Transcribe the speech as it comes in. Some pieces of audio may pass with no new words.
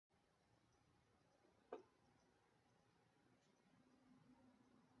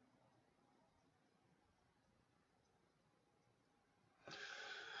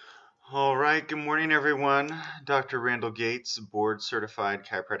All right, good morning, everyone. Dr. Randall Gates, board certified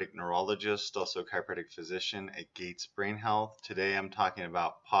chiropractic neurologist, also chiropractic physician at Gates Brain Health. Today I'm talking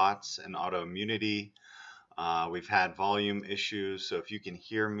about POTS and autoimmunity. We've had volume issues, so if you can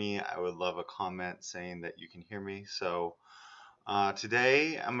hear me, I would love a comment saying that you can hear me. So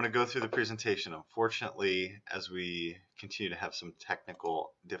today I'm going to go through the presentation. Unfortunately, as we continue to have some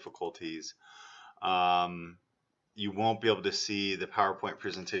technical difficulties, you won't be able to see the PowerPoint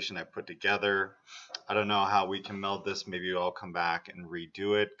presentation I put together. I don't know how we can meld this. Maybe I'll come back and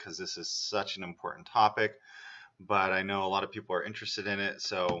redo it because this is such an important topic. But I know a lot of people are interested in it,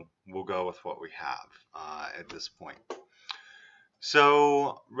 so we'll go with what we have at this point.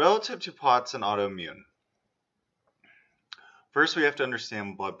 So relative to POTS and autoimmune, first we have to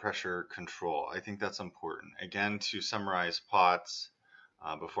understand blood pressure control. I think that's important. Again, to summarize POTS,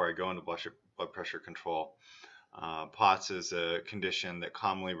 before I go into blood pressure control, POTS is a condition that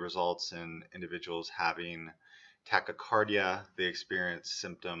commonly results in individuals having tachycardia. They experience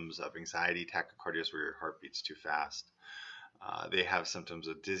symptoms of anxiety. Tachycardia is where your heart beats too fast. They have symptoms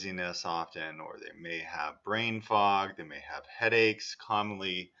of dizziness often, or they may have brain fog. They may have headaches,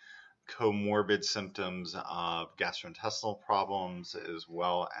 commonly comorbid symptoms of gastrointestinal problems, as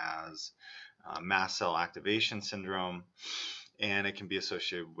well as mast cell activation syndrome. And it can be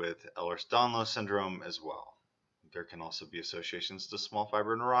associated with Ehlers-Danlos syndrome as well. There can also be associations to small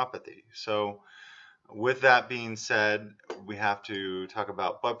fiber neuropathy. So with that being said, we have to talk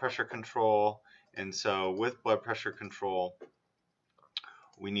about blood pressure control. And so with blood pressure control,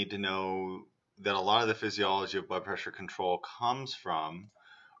 we need to know that a lot of the physiology of blood pressure control comes from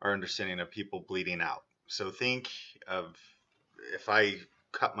our understanding of people bleeding out. So think of if I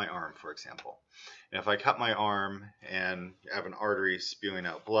cut my arm, for example. And if I cut my arm and have an artery spewing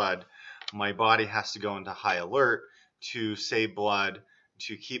out blood, my body has to go into high alert to save blood,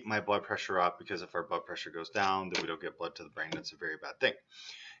 to keep my blood pressure up, because if our blood pressure goes down, then we don't get blood to the brain. That's a very bad thing.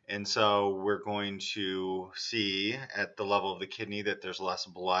 And so we're going to see at the level of the kidney that there's less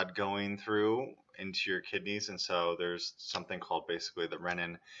blood going through into your kidneys. And so there's something called basically the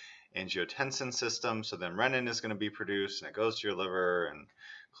renin angiotensin system. So then renin is going to be produced and it goes to your liver and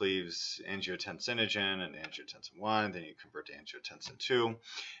cleaves angiotensinogen and angiotensin 1, then you convert to angiotensin 2.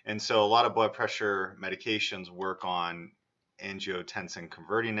 And so a lot of blood pressure medications work on angiotensin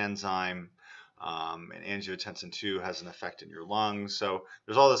converting enzyme, and angiotensin 2 has an effect in your lungs. So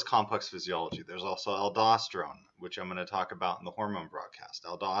there's all this complex physiology. There's also aldosterone, which I'm going to talk about in the hormone broadcast.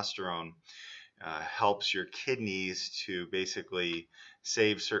 Aldosterone helps your kidneys to basically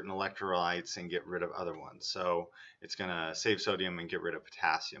save certain electrolytes and get rid of other ones. So it's going to save sodium and get rid of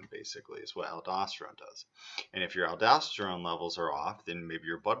potassium, basically, is what aldosterone does. And if your aldosterone levels are off, then maybe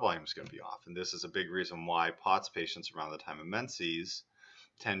your blood volume is going to be off. And this is a big reason why POTS patients around the time of menses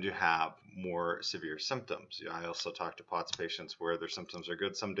tend to have more severe symptoms. I also talk to POTS patients where their symptoms are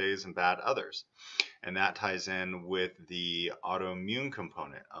good some days and bad others. And that ties in with the autoimmune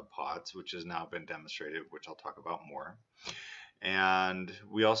component of POTS, which has now been demonstrated, which I'll talk about more. And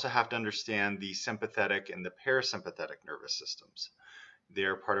we also have to understand the sympathetic and the parasympathetic nervous systems.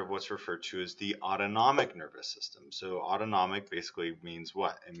 They're part of what's referred to as the autonomic nervous system. So autonomic basically means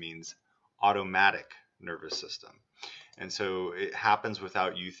what? It means automatic nervous system. And so it happens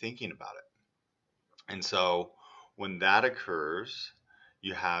without you thinking about it. And so when that occurs,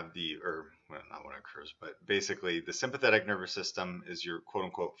 you have not when it occurs, but basically the sympathetic nervous system is your quote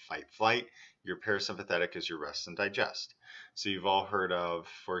unquote fight flight. Your parasympathetic is your rest and digest. So you've all heard of,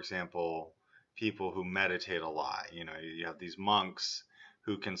 for example, people who meditate a lot. You have these monks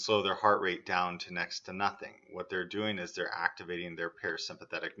who can slow their heart rate down to next to nothing. What they're doing is they're activating their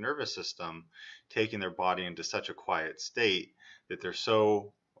parasympathetic nervous system, taking their body into such a quiet state that they're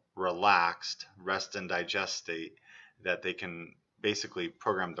so relaxed, rest and digest state, that they can basically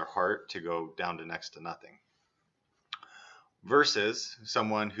program their heart to go down to next to nothing. Versus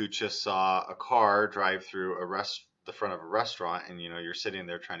someone who just saw a car drive through the front of a restaurant and you're sitting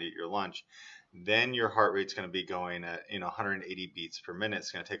there trying to eat your lunch, then your heart rate's going to be going at 180 beats per minute.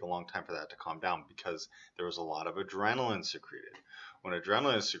 It's going to take a long time for that to calm down because there was a lot of adrenaline secreted. When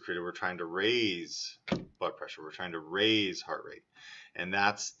adrenaline is secreted, we're trying to raise blood pressure. We're trying to raise heart rate. And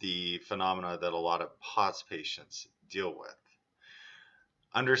that's the phenomena that a lot of POTS patients deal with.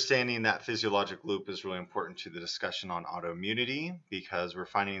 Understanding that physiological loop is really important to the discussion on autoimmunity because we're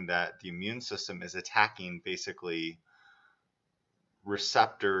finding that the immune system is attacking basically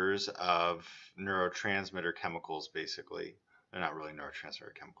receptors of neurotransmitter chemicals. Basically, they're not really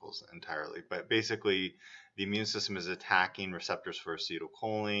neurotransmitter chemicals entirely, but basically the immune system is attacking receptors for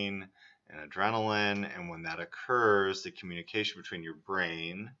acetylcholine and adrenaline, and when that occurs, the communication between your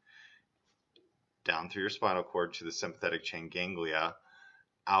brain down through your spinal cord to the sympathetic chain ganglia,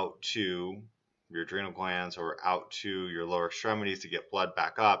 out to your adrenal glands or out to your lower extremities to get blood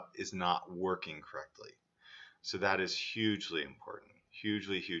back up is not working correctly. So that is hugely important,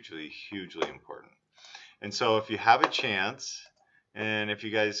 hugely, hugely, hugely important. And so if you have a chance, and if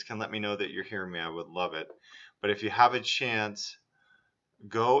you guys can let me know that you're hearing me, I would love it. But if you have a chance,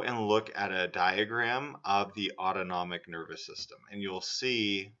 go and look at a diagram of the autonomic nervous system, and you'll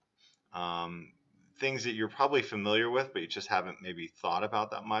see things that you're probably familiar with, but you just haven't maybe thought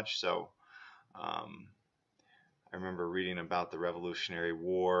about that much. So I remember reading about the Revolutionary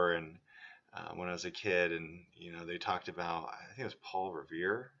War and when I was a kid, and they talked about, I think it was Paul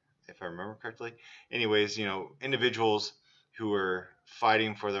Revere, if I remember correctly. Anyways, individuals who were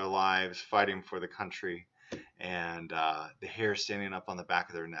fighting for their lives, fighting for the country, and the hair standing up on the back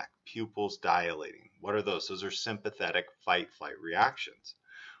of their neck, pupils dilating. What are those? Those are sympathetic fight-flight reactions.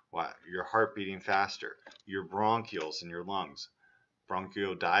 What? Your heart beating faster, your bronchioles in your lungs,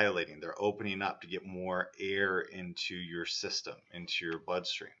 bronchodilating. They're opening up to get more air into your system, into your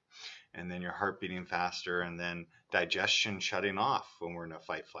bloodstream. And then your heart beating faster, and then digestion shutting off when we're in a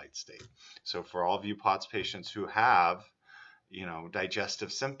fight-flight state. So for all of you POTS patients who have,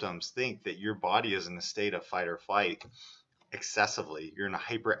 digestive symptoms, think that your body is in a state of fight or flight excessively. You're in a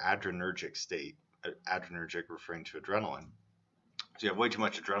hyperadrenergic state, adrenergic referring to adrenaline. So you have way too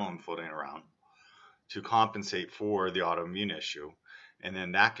much adrenaline floating around to compensate for the autoimmune issue. And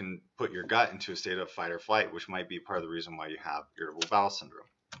then that can put your gut into a state of fight or flight, which might be part of the reason why you have irritable bowel syndrome,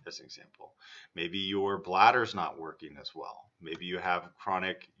 as an example. Maybe your bladder's not working as well. Maybe you have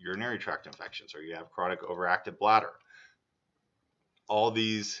chronic urinary tract infections, or you have chronic overactive bladder. All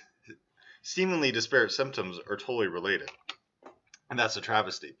these seemingly disparate symptoms are totally related. And that's a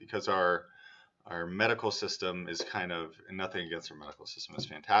travesty, because our medical system is kind of, and nothing against our medical system, is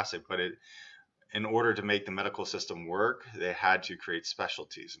fantastic, but in order to make the medical system work, they had to create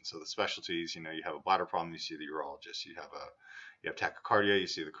specialties. And so the specialties, you have a bladder problem, you see the urologist. You have tachycardia, you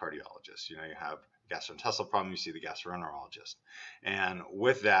see the cardiologist. You have gastrointestinal problem, you see the gastroenterologist. And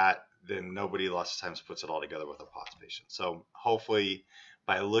with that, then nobody lots of times puts it all together with a POTS patient. So hopefully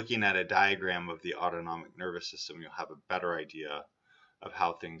by looking at a diagram of the autonomic nervous system, you'll have a better idea of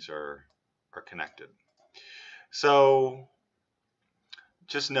how things are connected. So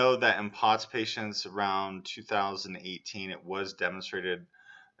just know that in POTS patients around 2018, it was demonstrated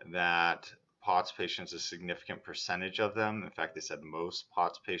that POTS patients, a significant percentage of them, in fact, they said most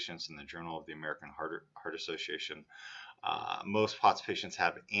POTS patients in the Journal of the American Heart Association, most POTS patients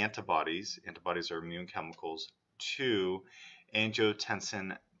have antibodies. Antibodies are immune chemicals to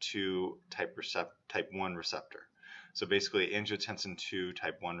angiotensin II type 1 receptor. So basically, angiotensin II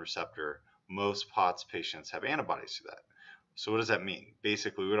type 1 receptor, most POTS patients have antibodies to that. So what does that mean?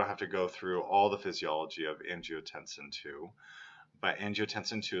 Basically, we don't have to go through all the physiology of angiotensin II, but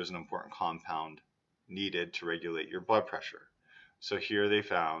angiotensin II is an important compound needed to regulate your blood pressure. So here they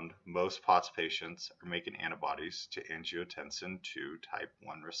found most POTS patients are making antibodies to angiotensin II type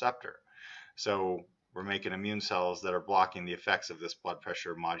 1 receptor. So we're making immune cells that are blocking the effects of this blood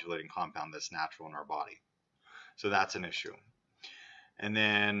pressure modulating compound that's natural in our body. So that's an issue. And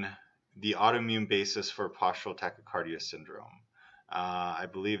then the autoimmune basis for postural tachycardia syndrome. I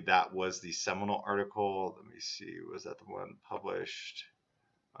believe that was the seminal article. Let me see, was that the one published?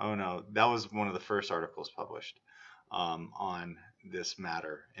 Oh no, that was one of the first articles published on this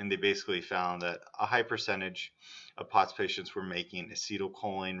matter. And they basically found that a high percentage of POTS patients were making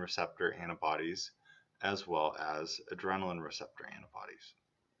acetylcholine receptor antibodies as well as adrenaline receptor antibodies.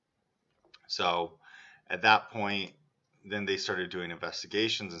 So at that point, then they started doing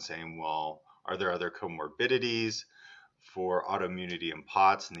investigations and saying, well, are there other comorbidities for autoimmunity and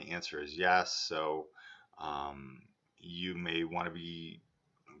POTS? And the answer is yes. So you may want to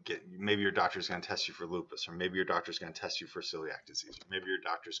maybe your doctor is going to test you for lupus, or maybe your doctor is going to test you for celiac disease, or maybe your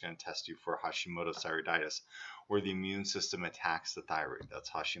doctor is going to test you for Hashimoto's thyroiditis, where the immune system attacks the thyroid. That's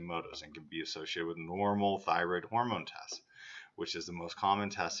Hashimoto's, and can be associated with normal thyroid hormone tests, which is the most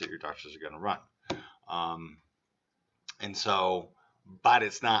common test that your doctors are going to run. And so, but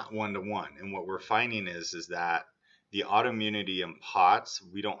it's not one-to-one. And what we're finding is that the autoimmunity and POTS,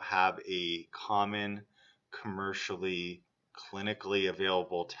 we don't have a common, commercially, clinically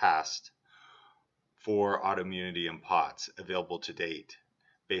available test for autoimmunity and POTS available to date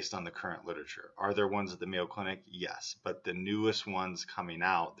based on the current literature. Are there ones at the Mayo Clinic? Yes. But the newest ones coming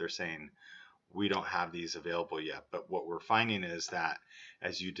out, they're saying we don't have these available yet. But what we're finding is that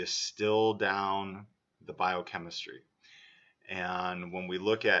as you distill down the biochemistry, and when we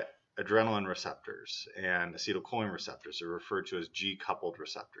look at adrenaline receptors and acetylcholine receptors, they're referred to as G-coupled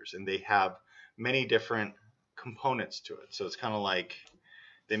receptors, and they have many different components to it. So it's kind of like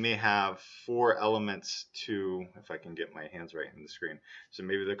they may have 4 elements to, if I can get my hands right in the screen. So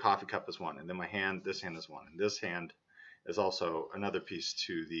maybe the coffee cup is one, and then this hand is one, and this hand is also another piece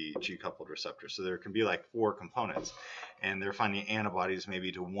to the G-coupled receptor. So there can be like 4 components, and they're finding antibodies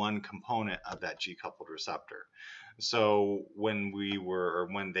maybe to one component of that G-coupled receptor. So when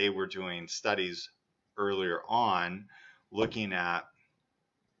they were doing studies earlier on, looking at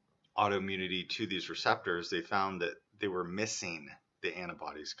autoimmunity to these receptors, they found that they were missing the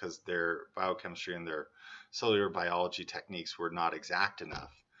antibodies because their biochemistry and their cellular biology techniques were not exact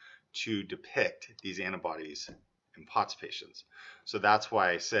enough to depict these antibodies in POTS patients. So that's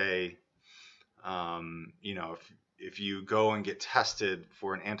why I say, if you go and get tested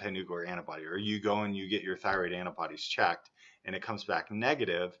for an anti-nuclear antibody, or you go and you get your thyroid antibodies checked and it comes back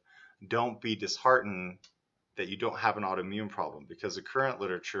negative, don't be disheartened that you don't have an autoimmune problem, because the current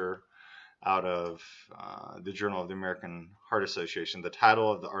literature out of the Journal of the American Heart Association, the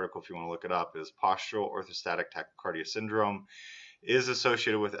title of the article, if you want to look it up, is Postural Orthostatic Tachycardia Syndrome is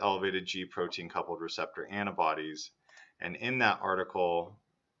associated with elevated G protein coupled receptor antibodies. And in that article,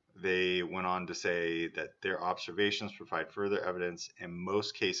 they went on to say that their observations provide further evidence. In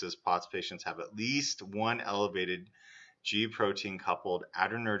most cases, POTS patients have at least one elevated G protein coupled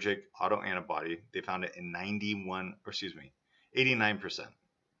adrenergic autoantibody. They found it in 89%.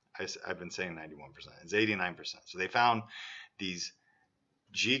 I've been saying 91%. It's 89%. So they found these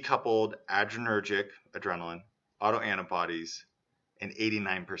G-coupled adrenergic adrenaline autoantibodies in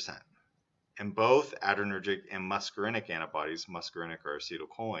 89%. And both adrenergic and muscarinic antibodies, muscarinic are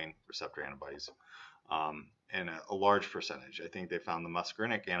acetylcholine receptor antibodies, in a large percentage. I think they found the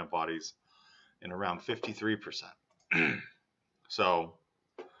muscarinic antibodies in around 53%. So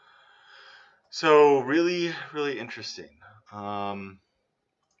really, really interesting.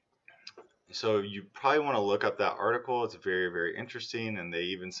 So you probably want to look up that article. It's very, very interesting. And they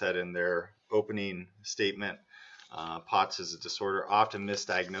even said in their opening statement, POTS is a disorder often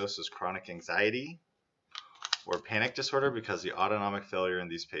misdiagnosed as chronic anxiety or panic disorder because the autonomic failure in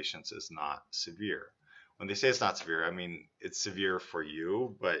these patients is not severe. When they say it's not severe, I mean it's severe for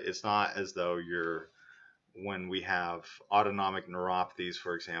you, but it's not as though when we have autonomic neuropathies,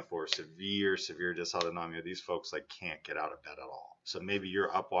 for example, or severe dysautonomia, these folks can't get out of bed at all. So maybe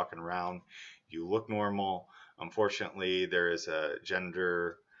you're up walking around, you look normal. Unfortunately, there is a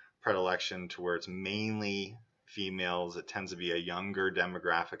gender predilection towards mainly females. It tends to be a younger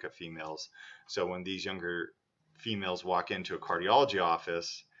demographic of females. So when these younger females walk into a cardiology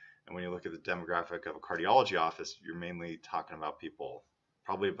office, and when you look at the demographic of a cardiology office, you're mainly talking about people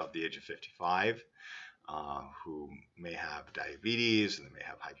probably above the age of 55 who may have diabetes, and they may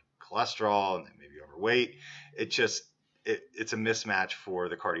have high cholesterol, and they may be overweight. It's a mismatch for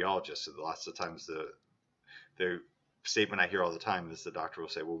the cardiologist. So lots of times the statement I hear all the time is the doctor will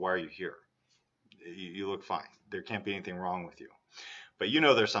say, well, why are you here? You look fine. There can't be anything wrong with you. But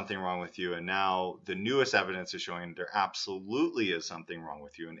there's something wrong with you, and now the newest evidence is showing there absolutely is something wrong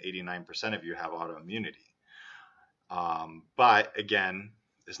with you, and 89% of you have autoimmunity. But again,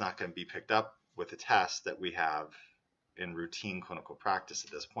 it's not going to be picked up with a test that we have in routine clinical practice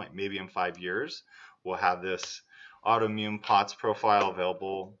at this point. Maybe in 5 years, we'll have this autoimmune POTS profile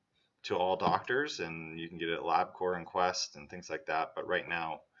available to all doctors, and you can get it at LabCorp and Quest and things like that. But right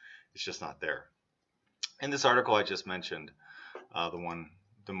now, it's just not there. In this article I just mentioned,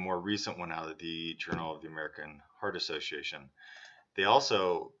 the more recent one out of the Journal of the American Heart Association, they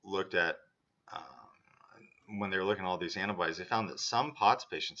also looked at when they were looking at all these antibodies, they found that some POTS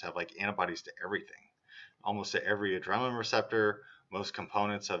patients have antibodies to everything, almost to every adrenaline receptor, most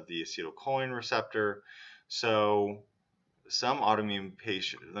components of the acetylcholine receptor. So some autoimmune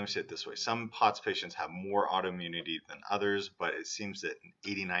patients, let me say it this way, some POTS patients have more autoimmunity than others, but it seems that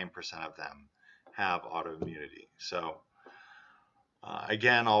 89% of them have autoimmunity. So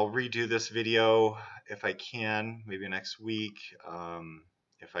again, I'll redo this video if I can, maybe next week,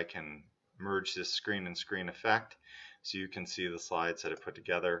 if I can merge this screen and screen effect so you can see the slides that I put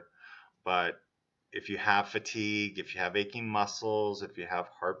together. But if you have fatigue, if you have aching muscles, if you have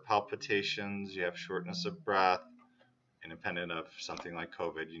heart palpitations, you have shortness of breath, independent of something like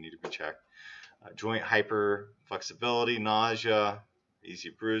COVID, you need to be checked. Joint hyperflexibility, nausea, easy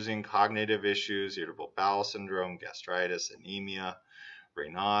bruising, cognitive issues, irritable bowel syndrome, gastritis, anemia,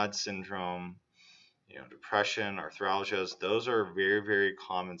 Raynaud's syndrome, depression, arthralgias, those are very, very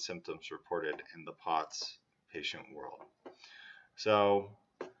common symptoms reported in the POTS patient world. So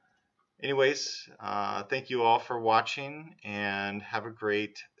anyways, thank you all for watching, and have a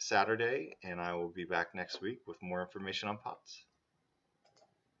great Saturday, and I will be back next week with more information on POTS.